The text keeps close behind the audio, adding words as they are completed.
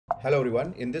Hello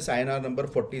everyone, in this INR number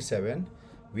 47,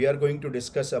 we are going to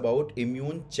discuss about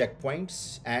immune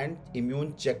checkpoints and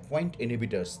immune checkpoint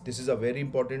inhibitors. This is a very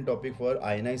important topic for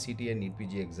INI, CT and NEET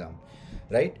PG exam,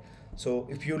 right? So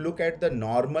if you look at the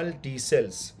normal T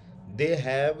cells, they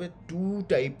have two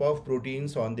type of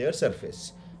proteins on their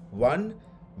surface. One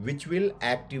which will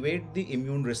activate the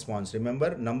immune response.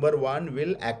 Remember, number one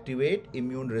will activate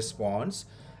immune response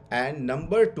and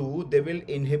number two, they will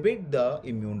inhibit the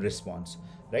immune response,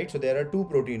 right? So there are two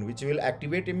proteins which will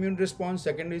activate immune response.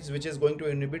 Second is which is going to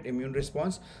inhibit immune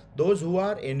response. Those who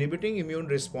are inhibiting immune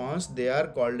response, they are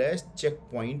called as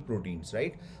checkpoint proteins,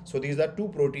 right? So these are two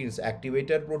proteins,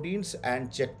 activator proteins and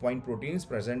checkpoint proteins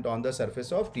present on the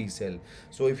surface of T cell.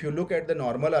 So if you look at the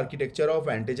normal architecture of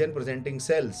antigen presenting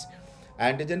cells,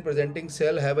 antigen presenting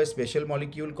cell have a special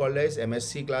molecule called as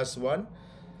MSC class 1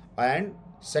 and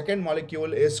second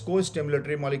molecule is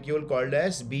co-stimulatory molecule called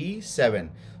as B7.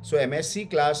 So MSC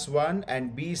class 1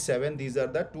 and B7, these are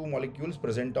the two molecules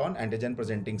present on antigen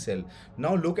presenting cell.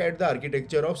 Now look at the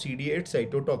architecture of CD8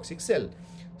 cytotoxic cell.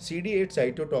 CD8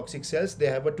 cytotoxic cells, they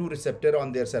have a two receptor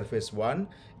on their surface. One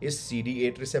is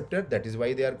CD8 receptor, that is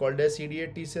why they are called as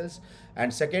CD8 T cells,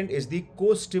 and second is the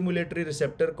co-stimulatory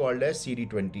receptor called as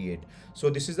CD28. So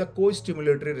this is a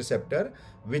co-stimulatory receptor,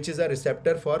 which is a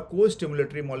receptor for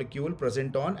co-stimulatory molecule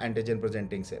present on antigen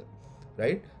presenting cell,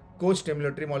 right?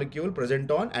 Co-stimulatory molecule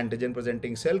present on antigen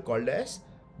presenting cell called as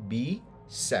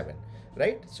B7,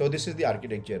 right? So this is the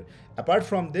architecture. Apart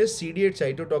from this, CD8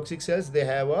 cytotoxic cells, they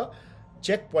have a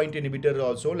checkpoint inhibitor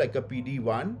also, like a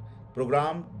PD1,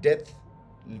 programmed death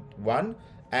 1,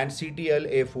 and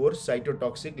CTLA4,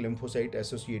 cytotoxic lymphocyte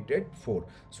associated 4.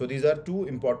 So these are two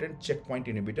important checkpoint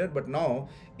inhibitor. But now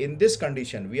in this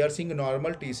condition, we are seeing a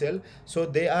normal T cell, so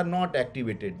they are not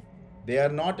activated. They are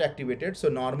not activated. So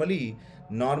normally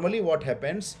what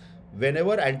happens,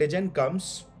 whenever antigen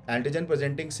comes, antigen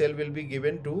presenting cell will be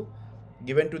given to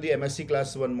the MSC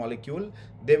class 1 molecule,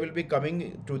 they will be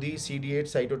coming to the CD8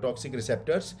 cytotoxic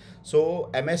receptors. So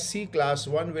MSC class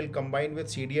 1 will combine with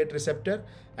CD8 receptor,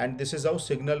 and this is how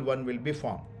signal 1 will be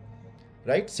formed,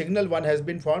 right? Signal 1 has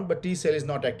been formed, but T cell is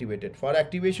not activated. For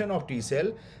activation of T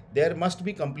cell, there must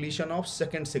be completion of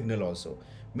second signal also,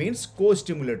 means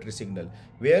co-stimulatory signal,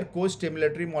 where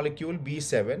co-stimulatory molecule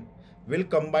B7 will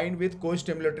combine with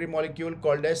co-stimulatory molecule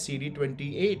called as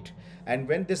CD28, and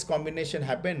when this combination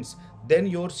happens, then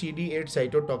your CD8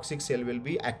 cytotoxic cell will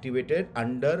be activated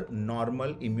under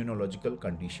normal immunological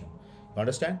condition. You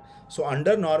understand? So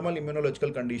under normal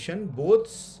immunological condition,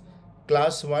 both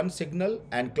class 1 signal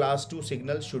and class 2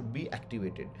 signal should be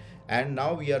activated, and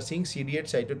now we are seeing CD8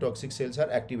 cytotoxic cells are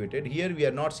activated. Here we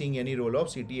are not seeing any role of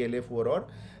CTLA4 or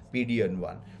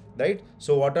PDN1, right?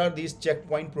 So what are these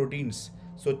checkpoint proteins?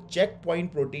 So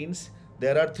checkpoint proteins,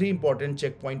 there are three important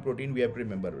checkpoint protein we have to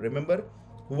remember. Remember,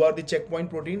 who are the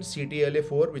checkpoint proteins?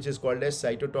 CTLA4, which is called as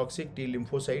cytotoxic T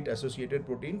lymphocyte associated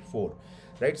protein 4,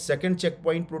 right? Second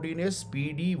checkpoint protein is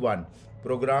PD1,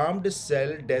 programmed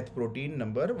cell death protein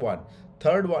number 1.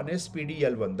 Third one is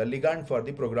PDL1, the ligand for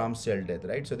the programmed cell death,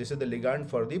 right? So this is the ligand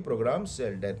for the programmed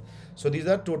cell death. So these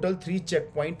are total three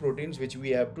checkpoint proteins which we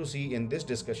have to see in this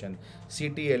discussion: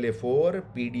 CTLA4,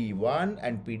 PD1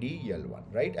 and PDL1,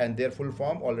 right? And their full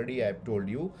form already I have told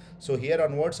you. So here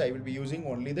onwards I will be using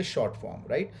only the short form,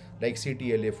 right? Like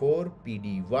CTLA4,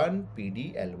 PD1,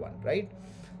 PDL1, right?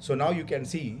 So now you can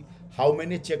see how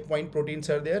many checkpoint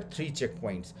proteins are there? Three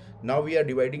checkpoints. Now we are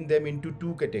dividing them into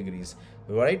two categories,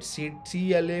 right?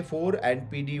 CTLA4 and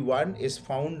PD1 is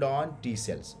found on T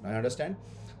cells. I understand.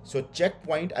 So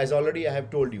checkpoint, as already I have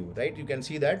told you, right? You can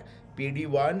see that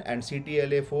PD1 and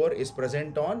CTLA4 is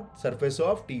present on surface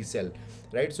of T cell,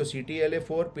 right? So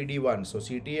CTLA4 PD1. So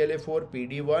CTLA4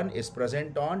 PD1 is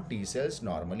present on T cells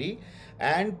normally,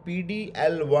 and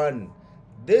PDL1,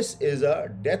 this is a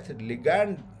death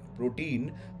ligand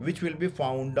protein which will be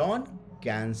found on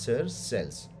cancer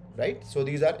cells, right? So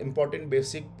these are important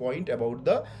basic point about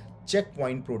the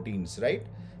checkpoint proteins, right,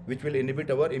 which will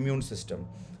inhibit our immune system.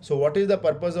 So what is the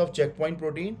purpose of checkpoint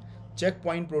protein?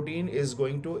 Checkpoint protein is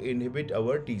going to inhibit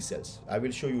our T cells. I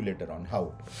will show you later on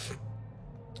how.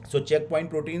 So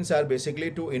checkpoint proteins are basically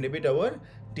to inhibit our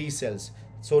T cells.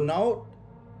 So now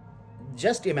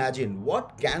just imagine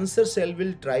what cancer cell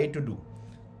will try to do.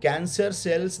 Cancer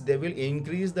cells, they will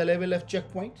increase the level of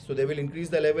checkpoint. So they will increase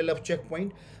the level of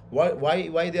checkpoint.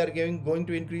 Why they are going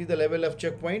to increase the level of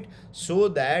checkpoint? So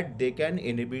that they can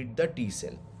inhibit the T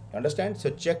cell. Understand? So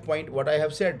checkpoint, what I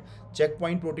have said,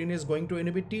 checkpoint protein is going to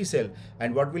inhibit T cell.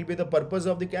 And what will be the purpose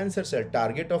of the cancer cell?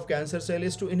 Target of cancer cell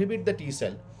is to inhibit the T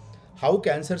cell. How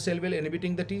cancer cell will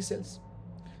inhibiting the T cells?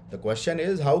 The question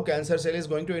is how cancer cell is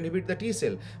going to inhibit the T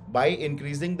cell by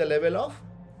increasing the level of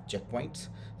checkpoints,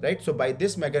 right? So by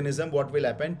this mechanism, what will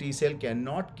happen? T cell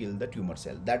cannot kill the tumor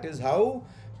cell. That is how,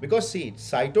 because see,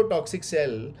 cytotoxic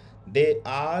cell, they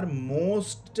are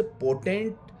most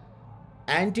potent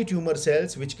anti-tumor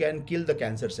cells which can kill the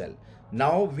cancer cell.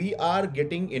 Now we are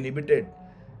getting inhibited.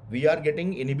 We are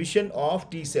getting inhibition of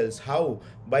T cells. How?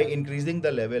 By increasing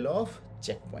the level of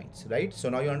checkpoints, right? So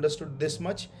now you understood this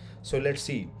much. So let's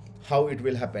see how it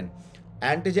will happen.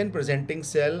 Antigen presenting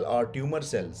cell or tumor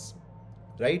cells,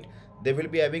 right? They will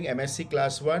be having MSC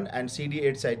class 1 and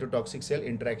CD8 cytotoxic cell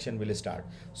interaction will start.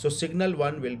 So signal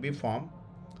 1 will be formed.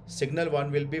 Signal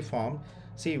 1 will be formed.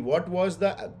 See, what was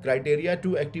the criteria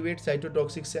to activate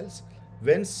cytotoxic cells?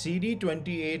 When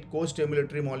CD28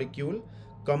 co-stimulatory molecule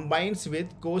combines with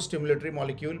co-stimulatory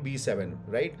molecule B7,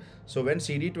 right? So when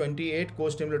CD28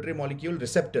 co-stimulatory molecule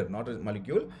receptor, not a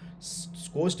molecule,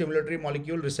 co-stimulatory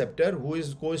molecule receptor, who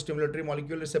is co-stimulatory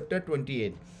molecule receptor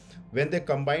 28, when they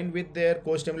combine with their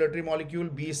co-stimulatory molecule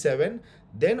B7,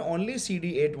 then only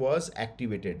CD8 was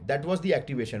activated. That was the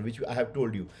activation which I have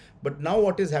told you. But now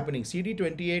what is happening?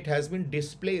 CD28 has been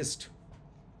displaced.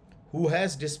 Who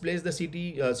has displaced the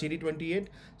CD28?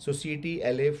 So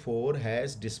CTLA4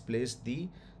 has displaced the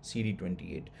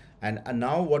CD28. And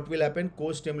now what will happen?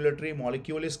 Co-stimulatory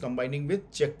molecule is combining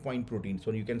with checkpoint protein.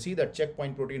 So you can see that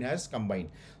checkpoint protein has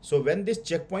combined. So when this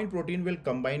checkpoint protein will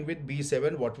combine with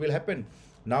B7, what will happen?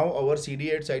 Now our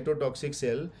CD8 cytotoxic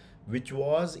cell, which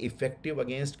was effective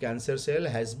against cancer cell,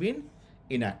 has been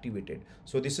inactivated.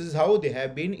 So this is how they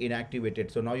have been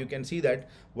inactivated. So now you can see that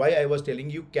why I was telling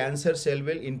you cancer cell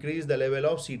will increase the level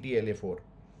of CTLA4.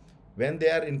 When they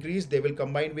are increased, they will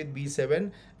combine with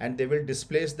B7 and they will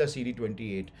displace the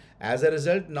CD28. As a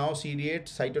result, now CD8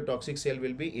 cytotoxic cell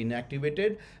will be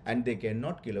inactivated and they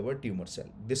cannot kill our tumor cell.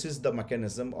 This is the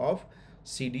mechanism of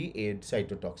CD8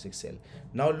 cytotoxic cell.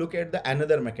 Now look at the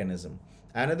another mechanism.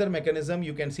 Another mechanism,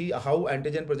 you can see how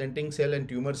antigen presenting cell and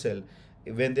tumor cell,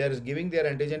 when they are giving their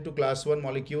antigen to class 1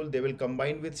 molecule, they will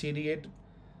combine with CD8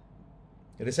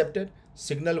 receptor.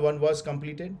 Signal 1 was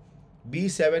completed.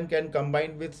 B7 can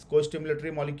combine with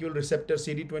co-stimulatory molecule receptor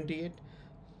CD28.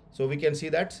 So we can see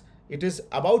that it is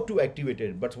about to activate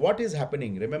it. But what is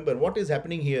happening? Remember what is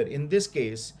happening here. In this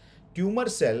case, tumor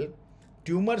cell,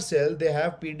 they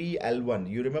have PD-L1.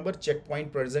 You remember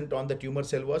checkpoint present on the tumor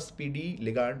cell was PD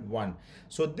ligand 1.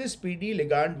 So this PD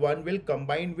ligand 1 will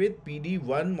combine with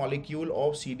PD-1 molecule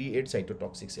of CD8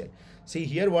 cytotoxic cell. See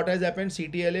here what has happened.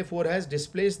 CTLA4 has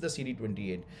displaced the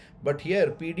CD28. But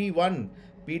here PD-1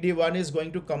 is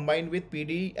going to combine with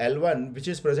PD-L1 which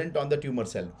is present on the tumor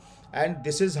cell. And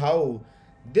this is how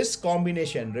this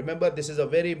combination, remember this is a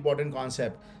very important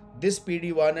concept. This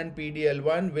PD-1 and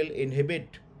PD-L1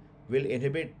 will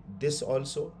inhibit this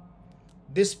also.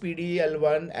 This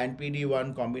PD-L1 and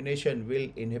PD-1 combination will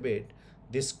inhibit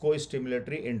this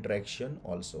co-stimulatory interaction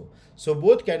also. So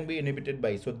both can be inhibited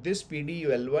by, so this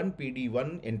PD-L1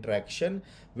 PD-1 interaction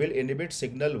will inhibit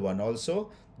signal 1 also.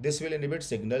 This will inhibit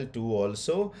signal 2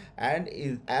 also, and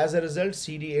as a result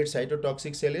CD8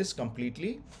 cytotoxic cell is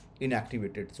completely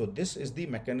inactivated. So this is the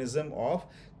mechanism of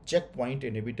checkpoint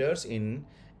inhibitors in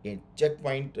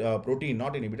checkpoint protein,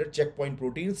 not inhibitor, checkpoint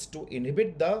proteins to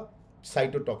inhibit the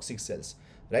cytotoxic cells,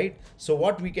 right? So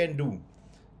what we can do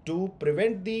to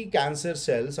prevent the cancer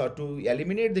cells or to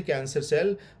eliminate the cancer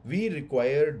cell, we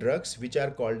require drugs which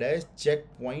are called as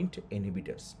checkpoint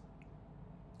inhibitors.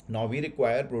 Now we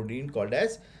require protein called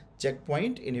as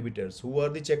checkpoint inhibitors. Who are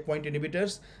the checkpoint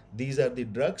inhibitors? These are the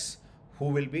drugs who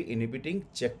will be inhibiting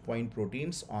checkpoint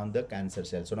proteins on the cancer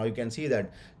cells. So now you can see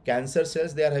that cancer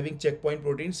cells, they are having checkpoint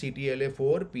proteins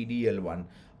CTLA4 PD-L1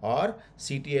 or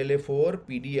CTLA4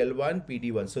 PD-L1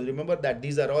 PD-1. So remember that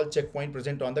these are all checkpoint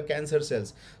present on the cancer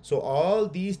cells. So all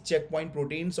these checkpoint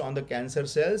proteins on the cancer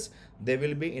cells, they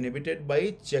will be inhibited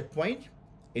by checkpoint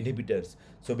inhibitors.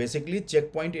 So basically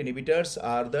checkpoint inhibitors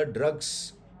are the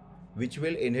drugs which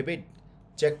will inhibit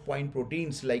checkpoint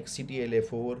proteins like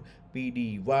CTLA4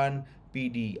 PD-1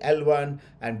 PD-L1,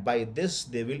 and by this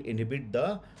they will inhibit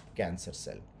the cancer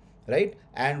cell, right?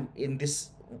 And in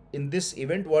this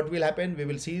event, what will happen? We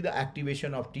will see the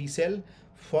activation of T cell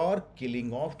for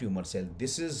killing of tumor cell.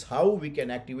 This is how we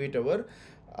can activate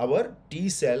our T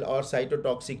cell or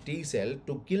cytotoxic T cell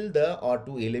to kill the or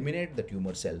to eliminate the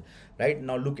tumor cell, right?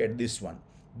 Now look at this one.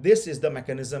 This is the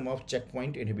mechanism of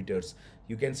checkpoint inhibitors.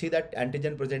 You can see that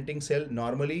antigen presenting cell,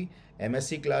 normally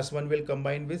MSC class 1 will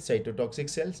combine with cytotoxic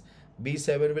cells,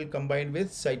 B7 will combine with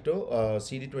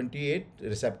CD28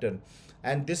 receptor,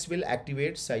 and this will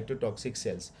activate cytotoxic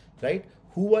cells, right?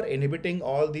 Who are inhibiting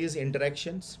all these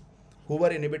interactions? Who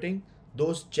are inhibiting?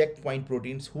 those checkpoint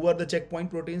proteins. Who are the checkpoint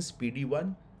proteins?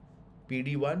 PD1,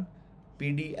 PD1,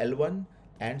 PDL1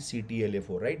 and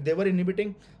CTLA4, right? They were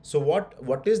inhibiting. So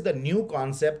what is the new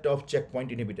concept of checkpoint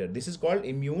inhibitor? This is called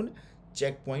immune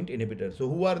checkpoint inhibitor. So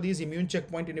who are these immune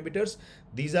checkpoint inhibitors?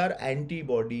 These are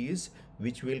antibodies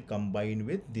which will combine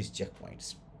with these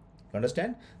checkpoints.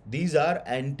 Understand? These are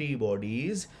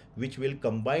antibodies which will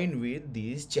combine with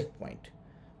these checkpoint.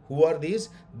 Who are these?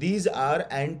 These are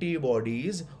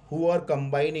antibodies who are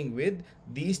combining with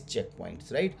these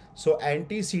checkpoints, right? So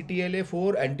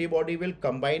anti-CTLA4 antibody will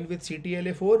combine with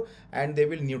CTLA4 and they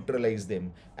will neutralize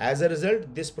them. As a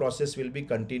result, this process will be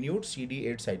continued.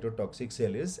 CD8 cytotoxic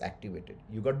cell is activated.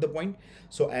 You got the point?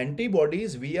 So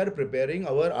antibodies, we are preparing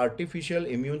our artificial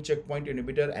immune checkpoint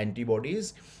inhibitor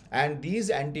antibodies, and these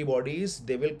antibodies,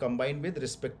 they will combine with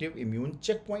respective immune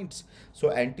checkpoints.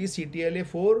 So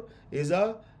anti-CTLA4 is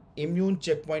a immune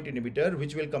checkpoint inhibitor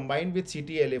which will combine with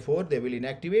CTLA4, they will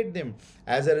inactivate them.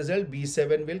 As a result,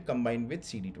 B7 will combine with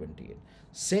CD28.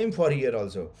 Same for here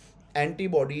also.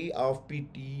 Antibody of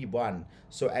PD1.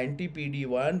 So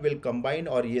anti-PD1 will combine,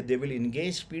 or they will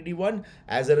engage PD1.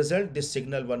 As a result, this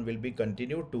signal 1 will be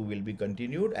continued, 2 will be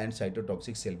continued, and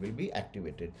cytotoxic cell will be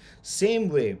activated. Same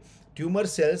way, tumor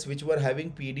cells which were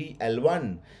having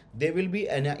PDL1, they will be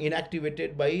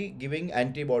inactivated by giving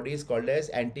antibodies called as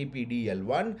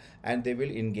anti-PDL1, and they will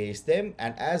engage them,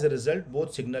 and as a result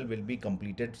both signal will be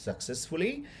completed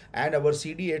successfully, and our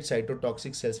CD8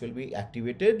 cytotoxic cells will be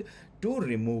activated to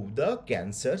remove the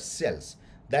cancer cells.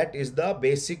 That is the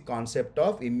basic concept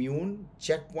of immune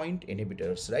checkpoint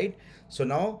inhibitors, right? So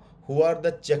now, who are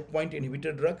the checkpoint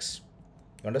inhibitor drugs?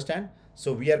 Understand?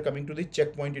 So we are coming to the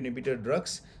checkpoint inhibitor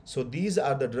drugs. So these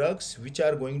are the drugs which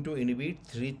are going to inhibit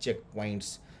 3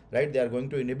 checkpoints, right? They are going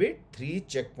to inhibit 3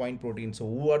 checkpoint proteins. So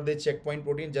who are the checkpoint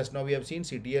proteins? Just now we have seen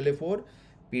CTLA4,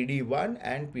 PD1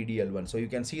 and PDL1. So you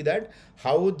can see that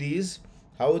how these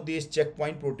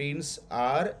checkpoint proteins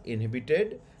are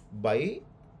inhibited by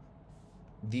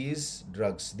these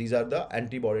drugs. These are the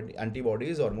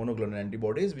antibodies or monoclonal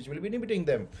antibodies which will be inhibiting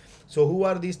them. So who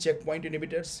are these checkpoint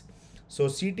inhibitors? So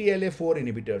CTLA4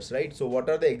 inhibitors, right? So what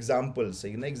are the examples? So,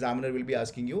 the examiner will be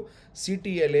asking you,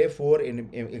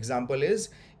 CTLA4 example is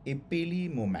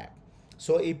ipilimumab.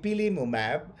 So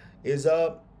ipilimumab is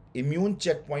a immune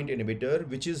checkpoint inhibitor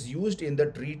which is used in the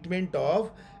treatment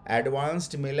of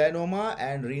advanced melanoma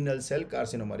and renal cell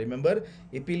carcinoma. Remember,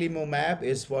 ipilimumab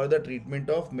is for the treatment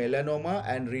of melanoma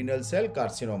and renal cell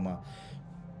carcinoma.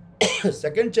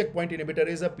 Second checkpoint inhibitor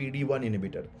is a PD1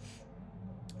 inhibitor.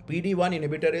 PD1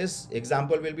 inhibitor is,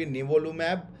 example will be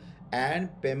nivolumab and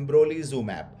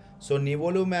pembrolizumab. So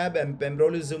nivolumab and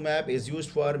pembrolizumab is used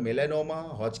for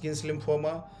melanoma, Hodgkin's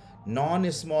lymphoma,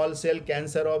 non-small cell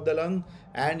cancer of the lung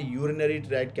and urinary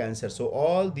tract cancer. So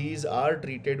all these are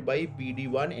treated by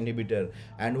PD1 inhibitor.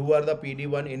 And who are the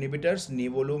PD1 inhibitors?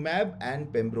 Nivolumab and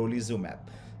pembrolizumab.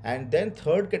 And then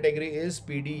third category is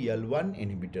PDL1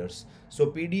 inhibitors. So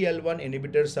PDL1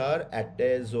 inhibitors are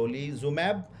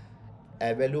atezolizumab,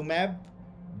 avelumab,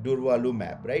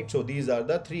 durvalumab, right? So these are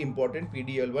the 3 important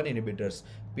PDL1 inhibitors.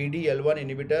 PDL1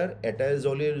 inhibitor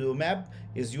atezolizumab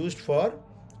is used for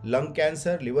lung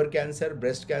cancer, liver cancer,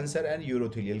 breast cancer and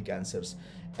urothelial cancers.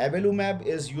 Avelumab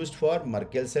is used for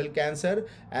Merkel cell cancer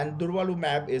and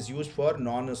durvalumab is used for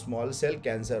non-small cell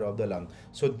cancer of the lung.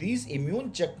 So these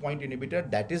immune checkpoint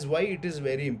inhibitor, that is why it is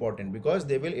very important, because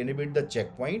they will inhibit the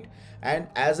checkpoint, and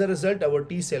as a result our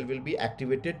T cell will be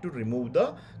activated to remove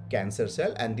the cancer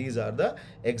cell. And these are the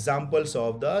examples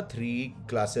of the 3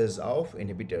 classes of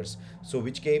inhibitors, so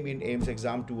which came in AIIMS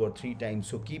exam 2 or 3 times.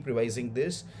 So keep revising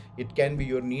this. It can be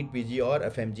your NEET PG or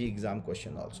FMG exam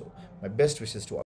question also. My best wishes to all.